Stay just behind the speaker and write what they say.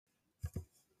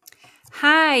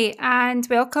Hi, and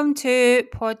welcome to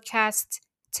podcast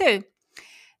two.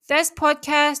 This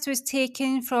podcast was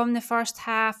taken from the first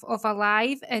half of a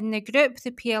live in the group,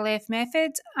 the PLF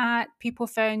method, people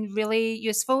found really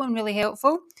useful and really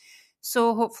helpful.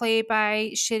 So, hopefully,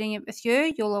 by sharing it with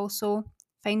you, you'll also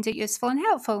find it useful and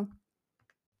helpful.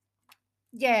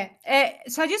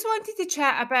 So I just wanted to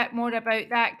chat a bit more about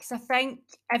that because I think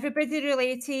everybody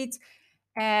related,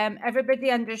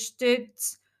 everybody understood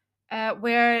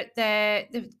where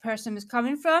the person was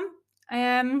coming from.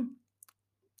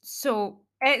 So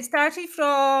it started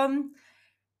from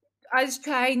us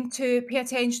trying to pay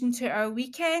attention to our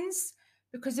weekends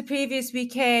because the previous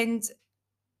weekend,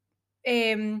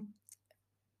 um,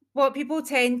 what people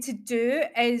tend to do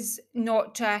is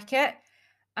not track it.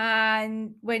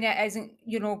 And when it isn't,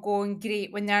 going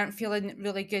great, when they aren't feeling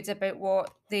really good about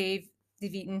what they've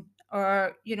eaten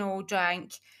or,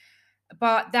 drank.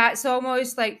 But that's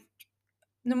almost like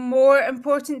the more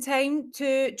important time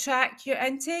to track your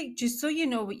intake, just so you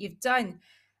know what you've done.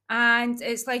 And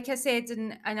it's like I said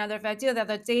in another video the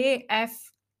other day,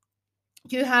 if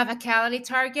you have a calorie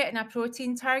target and a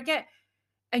protein target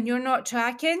and you're not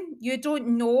tracking, you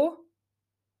don't know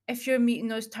if you're meeting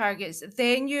those targets.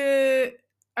 Then you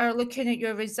are looking at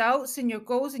your results and your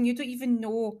goals and you don't even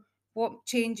know what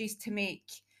changes to make.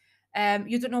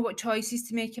 You don't know what choices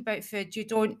to make about food. You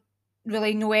don't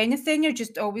really know anything. You're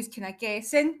just always kind of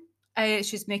guessing. It's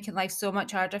just making life so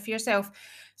much harder for yourself.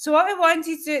 So what we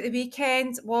wanted to do at the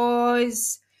weekend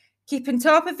was keep on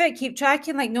top of it, keep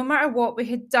tracking, like no matter what we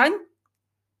had done.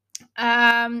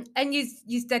 And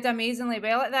you did amazingly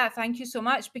well at that. Thank you so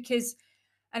much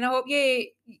and I hope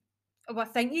I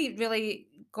think you really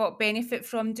got benefit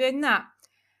from doing that.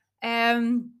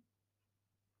 Um,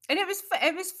 and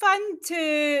it was fun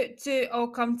to all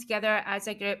come together as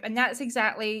a group, and that's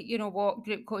exactly what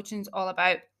group coaching is all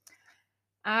about.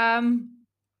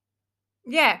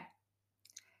 Yeah.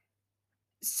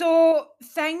 So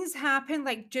things happen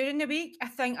like during the week. I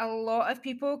think a lot of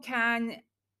people can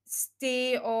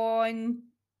stay on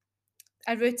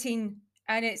a routine,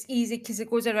 and it's easy because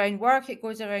it goes around work, it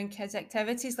goes around kids'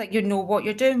 activities. Like you know what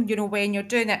you're doing, you know when you're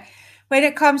doing it. When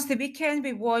it comes to the weekend,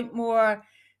 we want more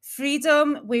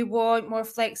freedom, we want more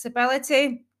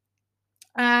flexibility,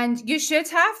 and you should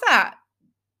have that.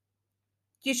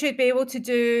 You should be able to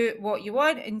do what you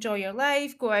want, enjoy your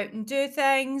life, go out and do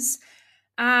things,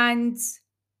 and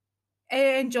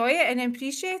enjoy it and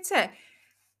appreciate it.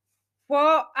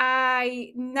 What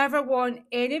I never want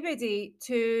anybody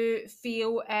to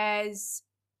feel is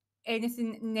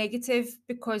anything negative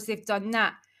because they've done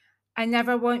that. I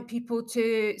never want people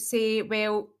to say,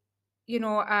 well,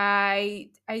 I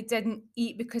didn't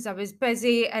eat because I was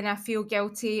busy and I feel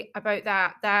guilty about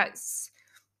that. That's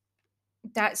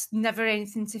never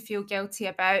anything to feel guilty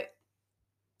about.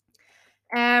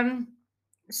 Um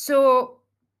so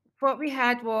what we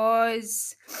had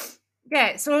was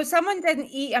so someone didn't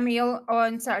eat a meal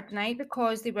on Saturday night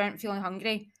because they weren't feeling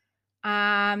hungry.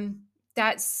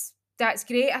 That's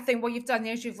great. I think what you've done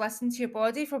there is you've listened to your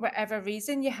body. For whatever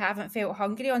reason you haven't felt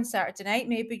hungry on Saturday night.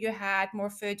 Maybe you had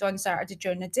more food on Saturday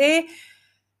during the day.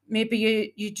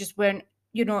 Maybe you just weren't,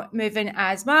 moving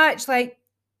as much. Like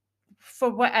for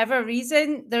whatever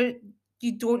reason,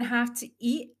 you don't have to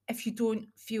eat if you don't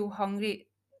feel hungry.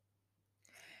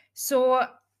 So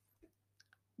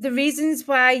the reasons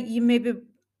why you maybe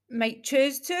might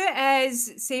choose to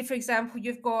is, say, for example,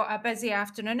 you've got a busy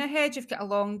afternoon ahead, you've got a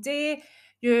long day,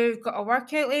 you've got a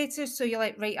workout later, so you're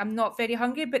like, right, I'm not very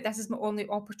hungry, but this is my only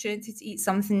opportunity to eat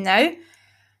something now.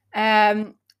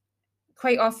 Um,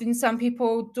 Quite often, some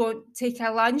people don't take a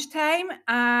lunchtime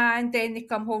and then they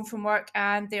come home from work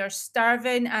and they're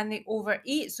starving and they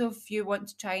overeat. So, if you want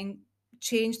to try and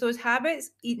change those habits,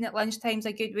 eating at lunchtime is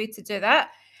a good way to do that.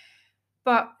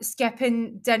 But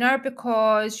skipping dinner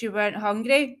because you weren't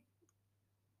hungry,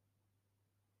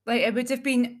 like it would have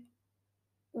been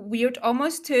weird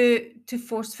almost to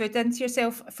force food into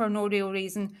yourself for no real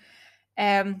reason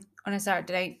on a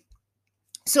Saturday night.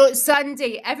 So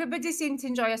Sunday, everybody seemed to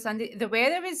enjoy a Sunday. The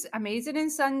weather was amazing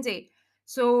on Sunday.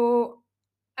 So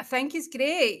I think it's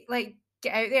great. Like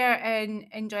get out there and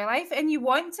enjoy life. And you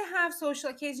want to have social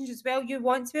occasions as well. You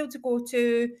want to be able to go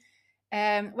to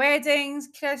weddings,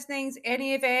 christenings,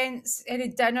 any events, any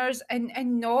dinners, and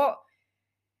not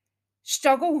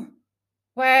struggle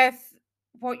with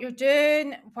what you're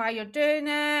doing, why you're doing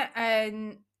it,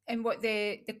 and what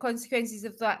the consequences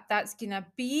of that's gonna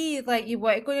be. Like you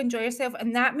want to go and enjoy yourself,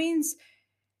 and that means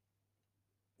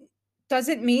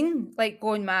doesn't mean like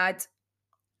going mad.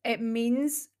 It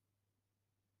means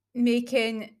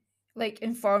making like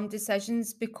informed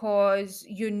decisions because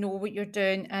you know what you're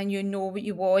doing and you know what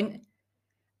you want.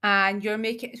 and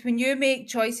when you make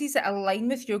choices that align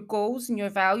with your goals and your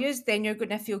values, then you're going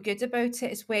to feel good about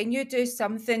it. It's when you do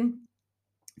something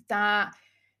that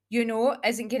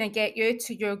isn't going to get you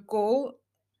to your goal,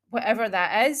 whatever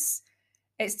that is,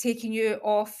 it's taking you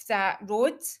off that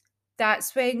road.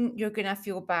 That's when you're going to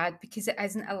feel bad, because it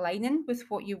isn't aligning with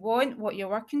what you want, what you're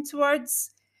working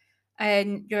towards,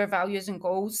 and your values and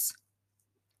goals.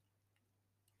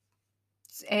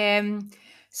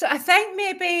 So I think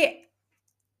maybe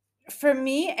for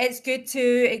me, it's good to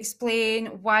explain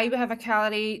why we have a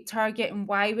calorie target and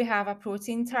why we have a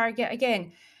protein target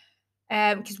again.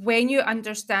 Because when you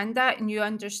understand that, and you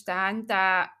understand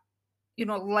that,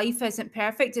 life isn't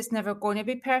perfect, it's never going to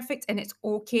be perfect, and it's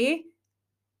okay.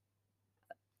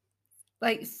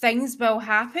 Like, things will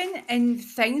happen, and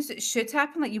things that should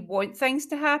happen, like you want things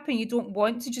to happen. You don't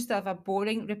want to just have a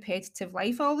boring, repetitive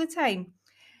life all the time.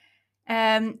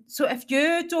 So if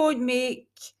you don't make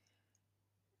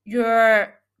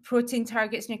your protein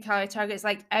targets and your calorie targets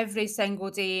like every single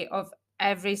day of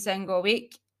every single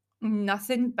week,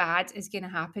 nothing bad is going to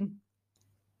happen.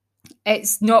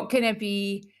 It's not going to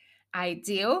be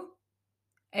ideal.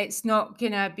 It's not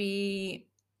going to be,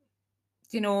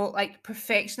 like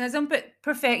perfectionism, but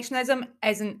perfectionism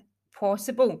isn't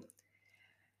possible.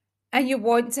 And you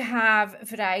want to have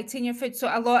variety in your food. So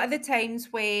a lot of the times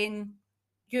when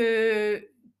you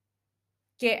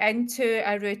get into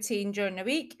a routine during the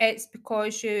week, it's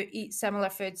because you eat similar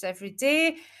foods every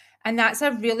day. And that's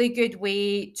a really good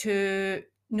way to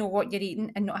know what you're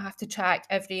eating and not have to track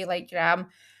every gram,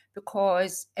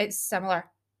 because it's similar.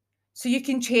 So you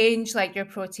can change like your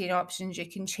protein options, you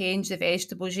can change the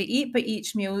vegetables you eat, but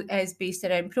each meal is based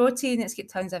around protein. It's got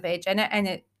tons of veg in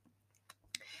it,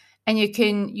 and you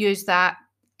can use that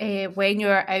when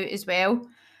you're out as well.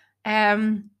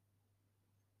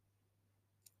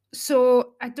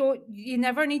 So you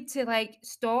never need to like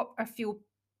stop or feel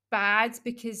bad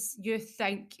because you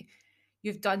think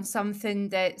you've done something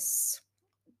that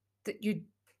you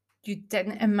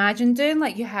didn't imagine doing,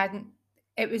 like you hadn't,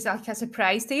 it was like a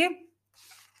surprise to you.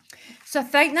 So I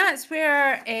think that's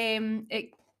where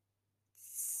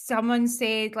someone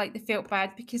said like they felt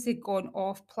bad because they'd gone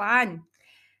off plan.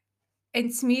 And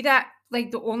to me, that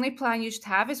like the only plan you should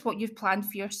have is what you've planned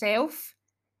for yourself.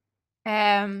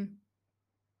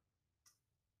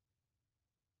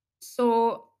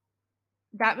 So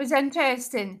that was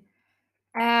interesting.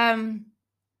 Um,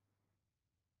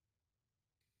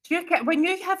 when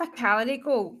you have a calorie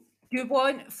goal, you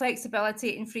want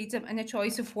flexibility and freedom and the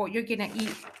choice of what you're going to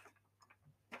eat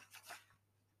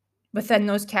within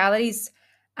those calories.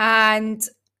 And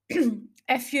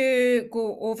if you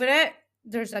go over it,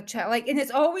 there's a chat and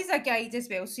it's always a guide as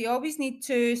well. So you always need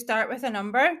to start with a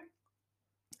number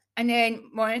and then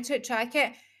monitor it, track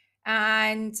it,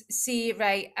 and see,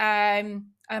 right, I'm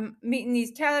meeting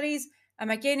these calories. Am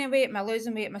I gaining weight? Am I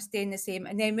losing weight? Am I staying the same?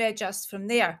 And then we adjust from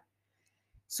there.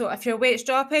 So if your weight's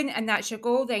dropping and that's your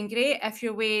goal, then great. If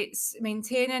your weight's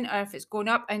maintaining or if it's going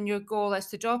up and your goal is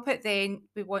to drop it, then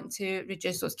we want to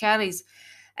reduce those calories.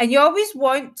 And you always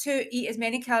want to eat as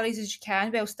many calories as you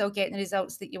can while still getting the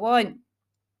results that you want.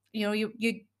 You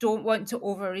don't want to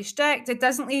over restrict. It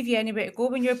doesn't leave you anywhere to go.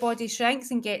 When your body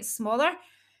shrinks and gets smaller,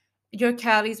 your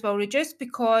calories will reduce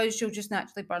because you'll just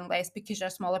naturally burn less because you're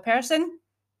a smaller person.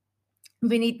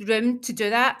 We need room to do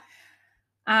that.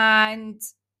 And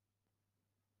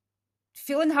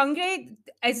feeling hungry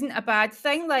isn't a bad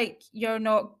thing. Like you're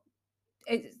not,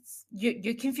 it's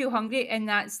you can feel hungry, and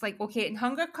that's like okay. And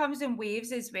hunger comes in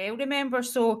waves as well, remember.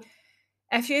 So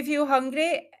if you feel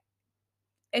hungry,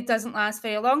 it doesn't last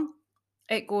very long.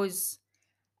 It goes.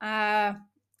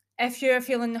 If you're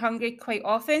feeling hungry quite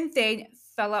often, then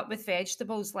fill up with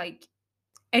vegetables.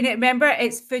 And remember,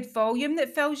 it's food volume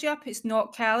that fills you up. It's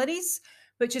not calories,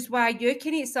 which is why you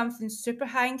can eat something super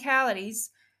high in calories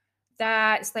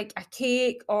that's like a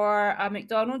cake or a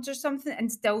McDonald's or something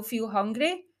and still feel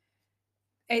hungry.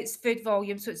 It's food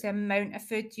volume, so it's the amount of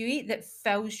food you eat that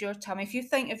fills your tummy. If you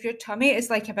think of your tummy as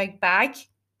like a big bag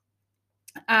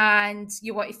and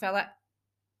you want to fill it,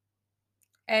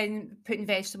 and putting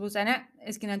vegetables in it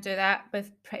is going to do that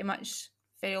with pretty much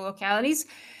very low calories.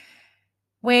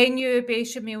 When you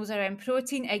base your meals around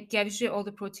protein, it gives you all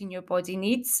the protein your body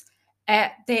needs.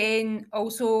 It then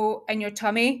also in your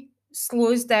tummy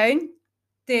slows down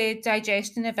the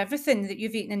digestion of everything that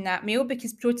you've eaten in that meal,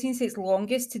 because protein takes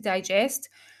longest to digest,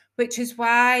 which is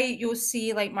why you'll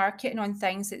see like marketing on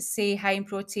things that say high in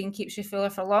protein keeps you fuller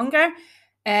for longer.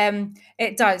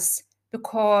 It does,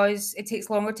 because it takes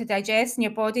longer to digest and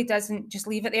your body doesn't just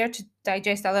leave it there to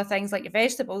digest other things like your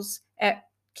vegetables. It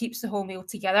keeps the whole meal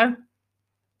together.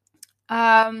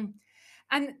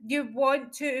 And you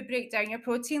want to break down your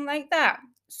protein like that.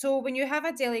 So when you have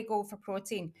a daily goal for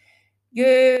protein,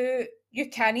 you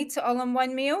can eat it all in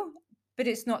one meal, but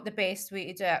it's not the best way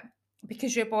to do it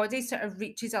because your body sort of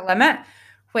reaches a limit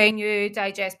when you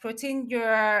digest protein.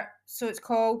 So it's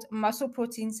called muscle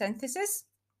protein synthesis,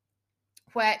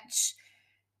 which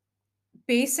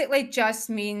basically just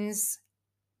means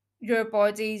your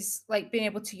body's like being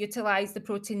able to utilize the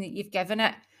protein that you've given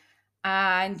it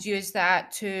and use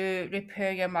that to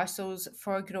repair your muscles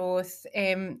for growth,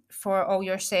 for all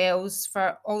your cells,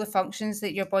 for all the functions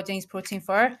that your body needs protein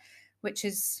for, which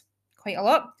is quite a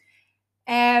lot.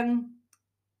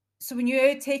 So when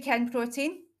you take in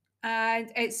protein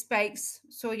and it spikes,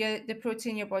 so the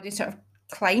protein in your body sort of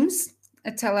climbs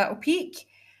to a little peak.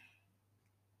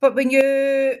 But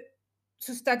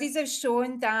so studies have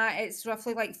shown that it's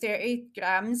roughly like 30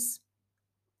 grams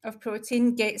of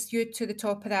protein gets you to the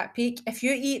top of that peak. If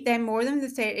you eat then more than the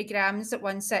 30 grams at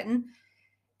one sitting,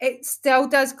 it still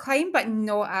does climb, but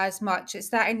not as much. It's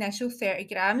that initial 30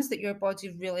 grams that your body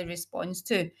really responds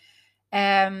to.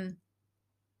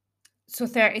 So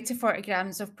 30 to 40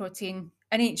 grams of protein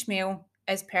in each meal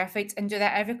is perfect, and do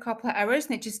that every couple of hours,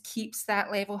 and it just keeps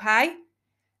that level high.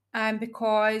 And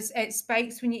because it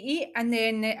spikes when you eat, and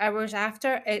then the hours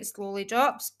after it slowly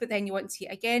drops, but then you want to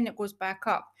eat again, it goes back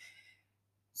up.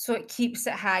 So it keeps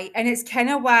it high. And it's kind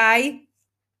of why,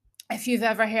 if you've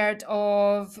ever heard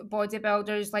of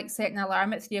bodybuilders like setting an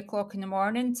alarm at 3 o'clock in the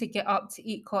morning to get up to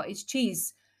eat cottage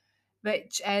cheese,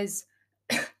 which is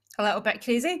a little bit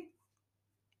crazy,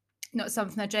 not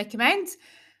something I'd recommend,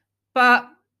 but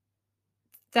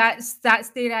that's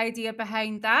their idea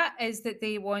behind that, is that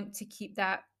they want to keep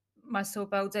that muscle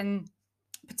building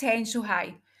potential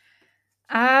high.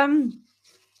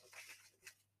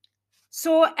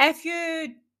 So if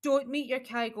you don't meet your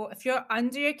calorie goal, if you're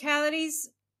under your calories,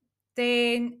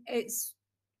 then it's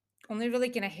only really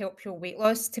going to help your weight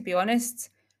loss, to be honest.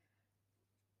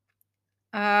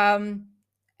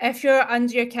 If you're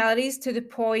under your calories to the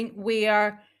point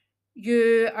where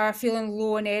you are feeling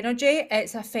low on energy,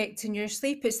 it's affecting your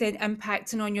sleep, it's then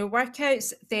impacting on your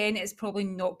workouts, then it's probably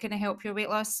not going to help your weight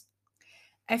loss.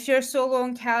 If you're so low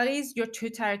on calories, you're too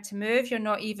tired to move, you're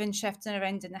not even shifting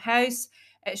around in the house,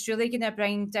 it's really going to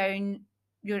bring down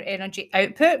your energy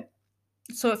output.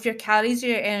 So if your calories are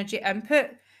your energy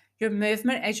input, your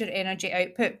movement is your energy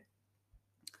output.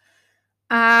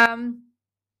 And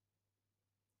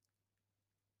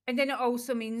then it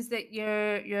also means that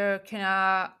you're kind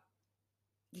of,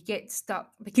 you get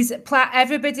stuck because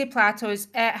everybody plateaus.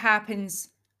 It happens.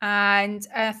 And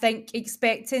I think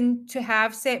expecting to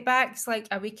have setbacks, like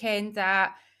a weekend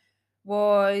that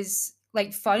was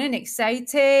like fun and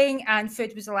exciting and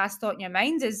food was the last thought in your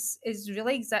mind, is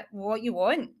really exactly what you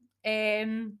want.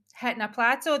 Hitting a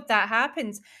plateau, that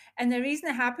happens. And the reason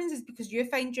it happens is because you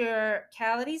find your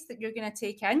calories that you're going to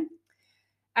take in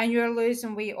and you're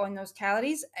losing weight on those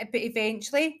calories, but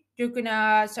eventually you're going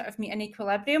to sort of meet an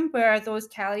equilibrium where those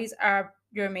calories are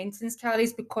your maintenance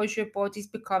calories because your body's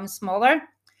become smaller.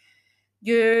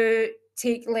 You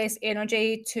take less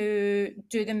energy to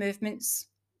do the movements,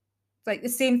 like the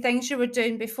same things you were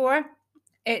doing before.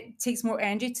 It takes more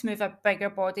energy to move a bigger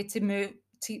body, to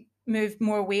move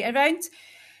more weight around.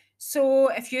 So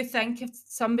if you think of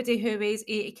somebody who weighs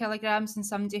 80 kilograms and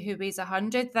somebody who weighs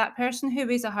 100, that person who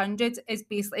weighs 100 is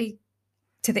basically,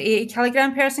 to the 80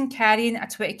 kilogram person, carrying a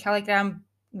 20 kilogram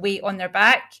weight on their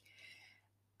back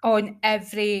on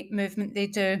every movement they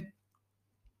do.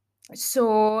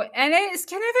 So, and it's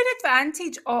kind of an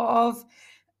advantage of,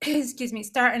 excuse me,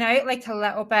 starting out like a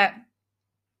little bit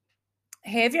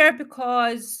heavier,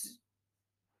 because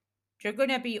you're going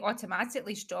to be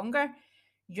automatically stronger.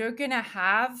 You're going to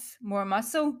have more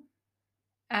muscle.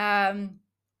 So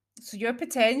your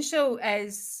potential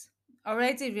is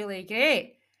already really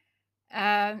great.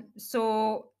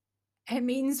 So it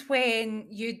means when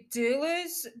you do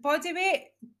lose body weight,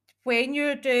 when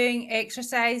you're doing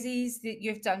exercises that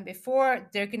you've done before,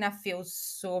 they're going to feel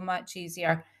so much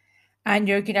easier and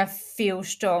you're going to feel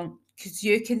strong, because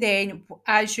you can then,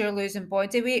 as you're losing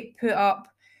body weight, put up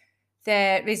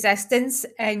the resistance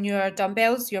in your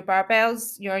dumbbells, your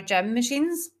barbells, your gym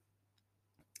machines,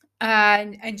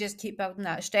 and just keep building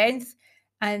that strength.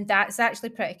 And that's actually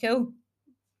pretty cool.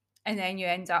 And then you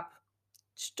end up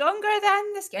stronger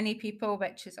than the skinny people,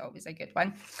 which is always a good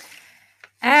one.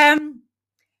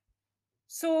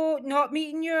 So not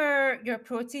meeting your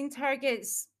protein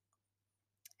targets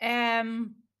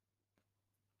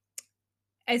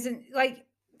isn't like,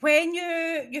 when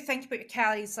you think about your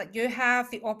calories, like you have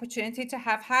the opportunity to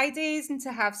have high days and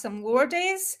to have some lower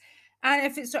days, and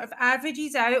if it sort of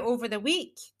averages out over the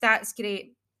week, that's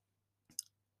great.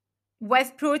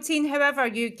 With protein, however,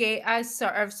 you get a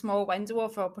sort of small window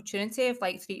of opportunity of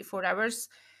like 3 to 4 hours.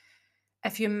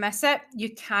 If you miss it, you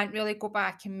can't really go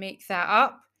back and make that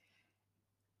up.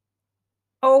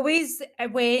 Always,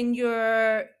 when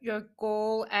your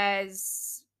goal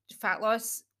is fat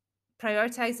loss,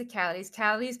 prioritize the calories.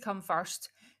 Calories come first.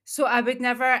 So I would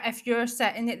never, if you're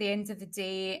sitting at the end of the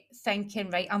day thinking,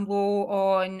 right, I'm low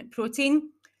on protein,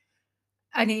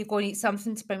 I need to go and eat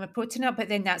something to bring my protein up, but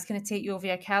then that's going to take you over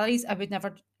your calories. I would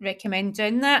never recommend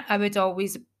doing that. I would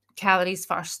always calories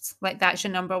first. Like that's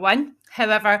your number one.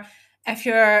 However, if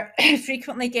you're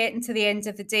frequently getting to the end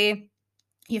of the day,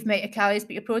 you've met your calories,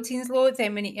 but your protein's low,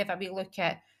 then we need to have a wee look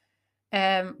at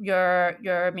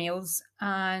your meals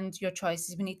and your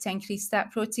choices. We need to increase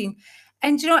that protein.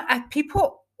 And you know,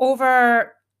 people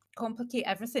over complicate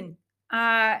everything.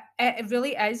 It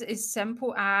really is as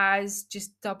simple as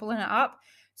just doubling it up.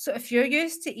 So if you're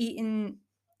used to eating,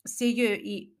 say you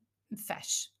eat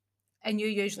fish, and you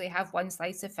usually have one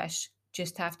slice of fish,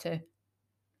 just have two.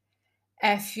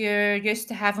 If you're used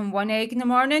to having one egg in the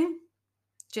morning,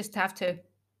 just have two.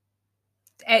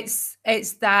 It's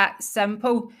that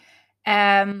simple,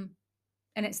 and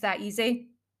it's that easy.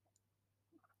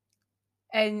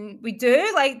 And we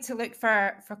do like to look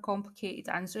for complicated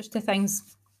answers to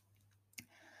things,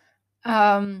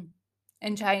 and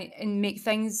try and make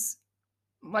things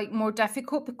like more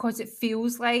difficult because it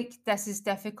feels like this is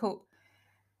difficult,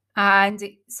 and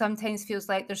it sometimes feels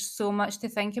like there's so much to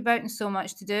think about and so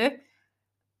much to do.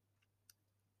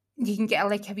 You can get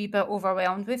like a wee bit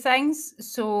overwhelmed with things.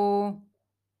 So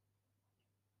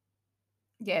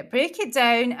yeah, break it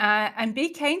down, and be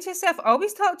kind to yourself.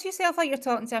 Always talk to yourself like you're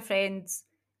talking to a friend.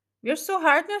 We're so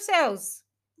hard on ourselves,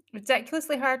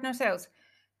 ridiculously hard on ourselves.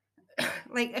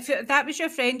 Like if that was your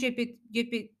friend, you'd be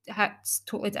it's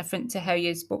totally different to how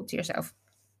you spoke to yourself.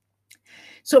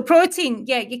 So protein,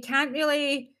 yeah, you can't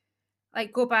really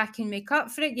like go back and make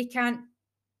up for it. You can't,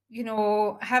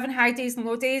 having high days and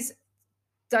low days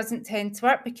doesn't tend to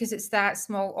work because it's that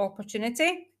small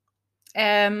opportunity.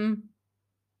 Um,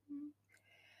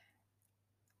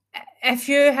 if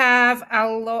you have a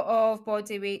lot of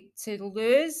body weight to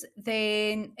lose,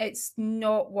 then it's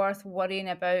not worth worrying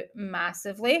about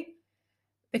massively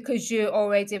because you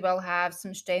already will have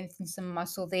some strength and some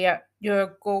muscle there.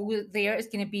 Your goal there is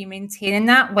going to be maintaining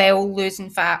that while losing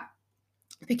fat.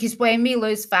 Because when we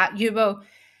lose fat, you will,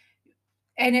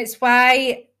 and it's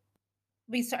why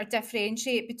we sort of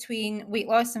differentiate between weight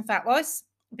loss and fat loss,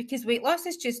 because weight loss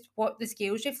is just what the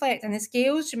scales reflect. And the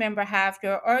scales, remember, have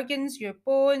your organs, your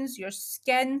bones, your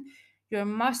skin, your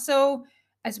muscle,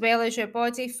 as well as your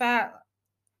body fat,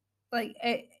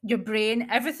 your brain,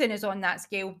 everything is on that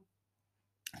scale.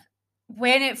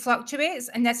 When it fluctuates,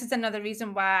 and this is another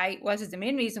reason why, well, this is the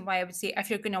main reason why I would say if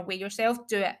you're going to weigh yourself,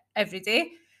 do it every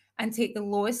day and take the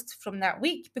lowest from that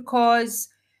week, because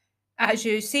as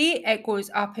you see, it goes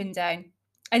up and down.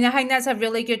 And I think that's a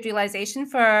really good realization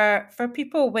for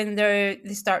people when they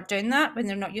start doing that, when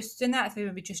they're not used to doing that, if they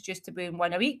maybe just used to doing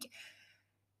one a week.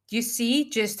 You see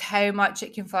just how much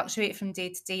it can fluctuate from day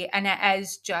to day, and it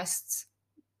is just,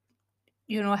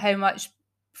 how much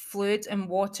fluid and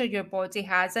water your body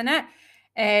has in it.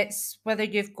 It's whether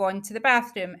you've gone to the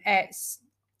bathroom, it's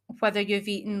whether you've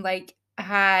eaten like a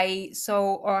high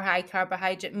salt or high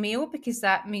carbohydrate meal, because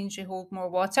that means you hold more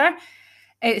water.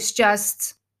 It's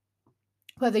just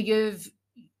whether if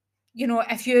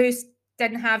you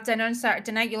didn't have dinner on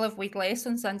Saturday night, you'll have weighed less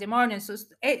on Sunday morning. So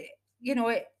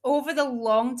over the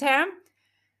long term,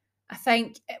 I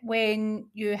think when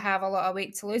you have a lot of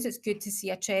weight to lose, it's good to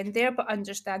see a trend there, but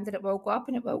understand that it will go up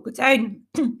and it will go down.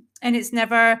 And it's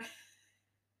never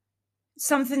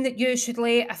something that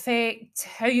usually affect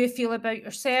how you feel about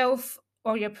yourself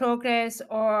or your progress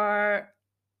or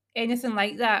anything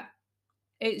like that.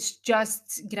 It's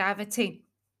just gravity.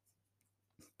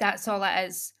 That's all it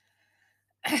is.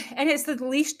 And it's the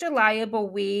least reliable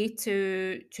way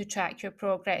to track your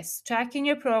progress. Tracking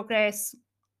your progress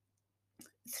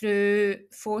through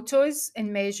photos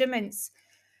and measurements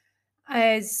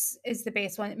is the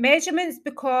best one. Measurements,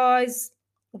 because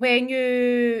when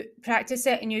you practice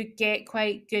it and you get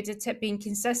quite good at it, being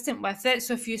consistent with it.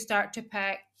 So if you start to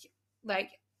pick,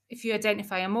 like if you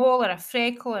identify a mole or a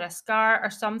freckle or a scar or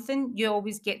something, you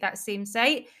always get that same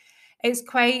site. It's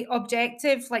quite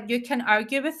objective, like you can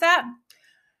argue with that.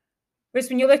 Whereas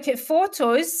when you look at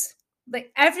photos,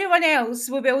 like everyone else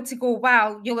will be able to go,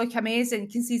 wow, you look amazing,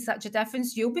 can see such a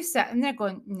difference. You'll be sitting there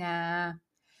going, nah.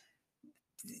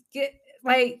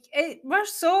 We're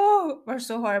so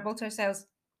horrible to ourselves.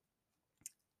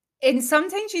 And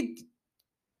sometimes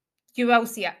you will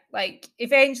see it. Like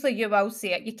eventually you will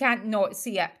see it. You can't not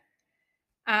see it.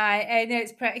 And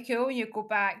it's pretty cool when you go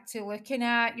back to looking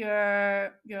at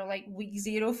your like week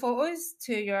zero photos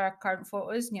to your current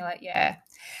photos, and you're like, yeah.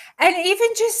 And even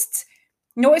just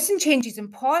noticing changes in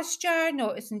posture,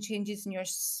 noticing changes in your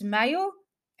smile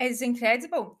is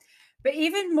incredible. But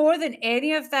even more than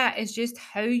any of that is just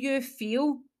how you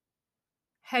feel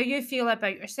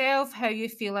about yourself, how you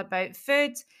feel about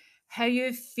food, how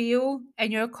you feel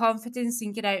in your confidence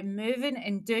in getting out and moving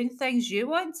and doing things. You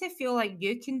want to feel like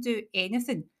you can do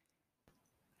anything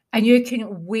and you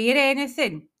can wear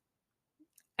anything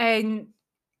and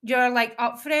you're like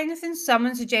up for anything.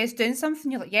 Someone suggests doing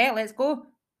something, you're like, yeah, let's go.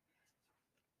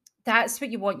 That's what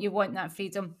you want. You want that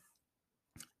freedom.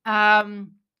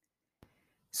 Um,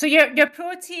 so your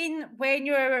protein, when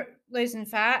you're losing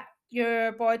fat,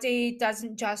 your body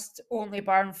doesn't just only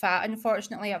burn fat.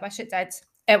 Unfortunately, I wish it did.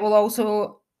 It will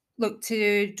also look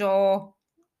to draw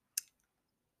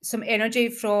some energy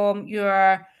from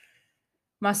your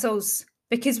muscles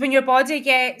because when your body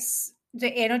gets the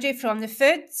energy from the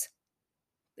food,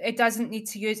 it doesn't need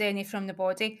to use any from the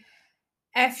body.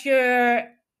 If your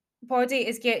body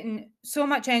is getting so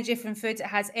much energy from food, it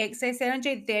has excess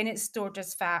energy, then it's stored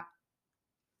as fat.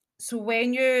 So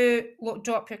when you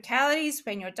drop your calories,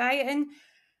 when you're dieting,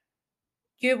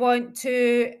 you want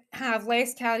to have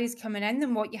less calories coming in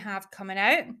than what you have coming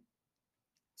out.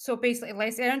 So basically,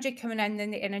 less energy coming in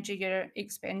than the energy you're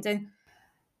expending.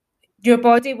 Your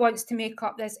body wants to make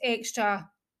up this extra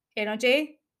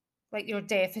energy, like your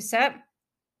deficit,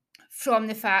 from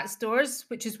the fat stores,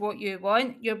 which is what you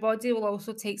want. Your body will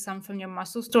also take some from your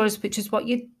muscle stores, which is what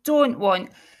you don't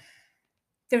want.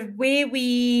 The way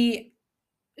we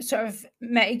sort of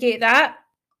mitigate that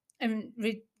and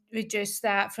reduce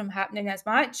that from happening as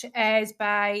much is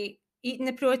by eating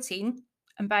the protein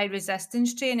and by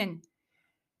resistance training.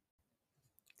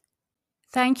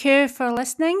 Thank you for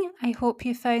listening. I hope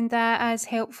you found that as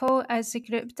helpful as the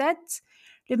group did.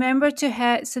 Remember to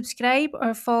hit subscribe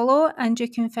or follow, and you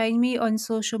can find me on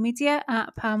social media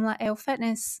at Pamela L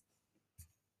Fitness.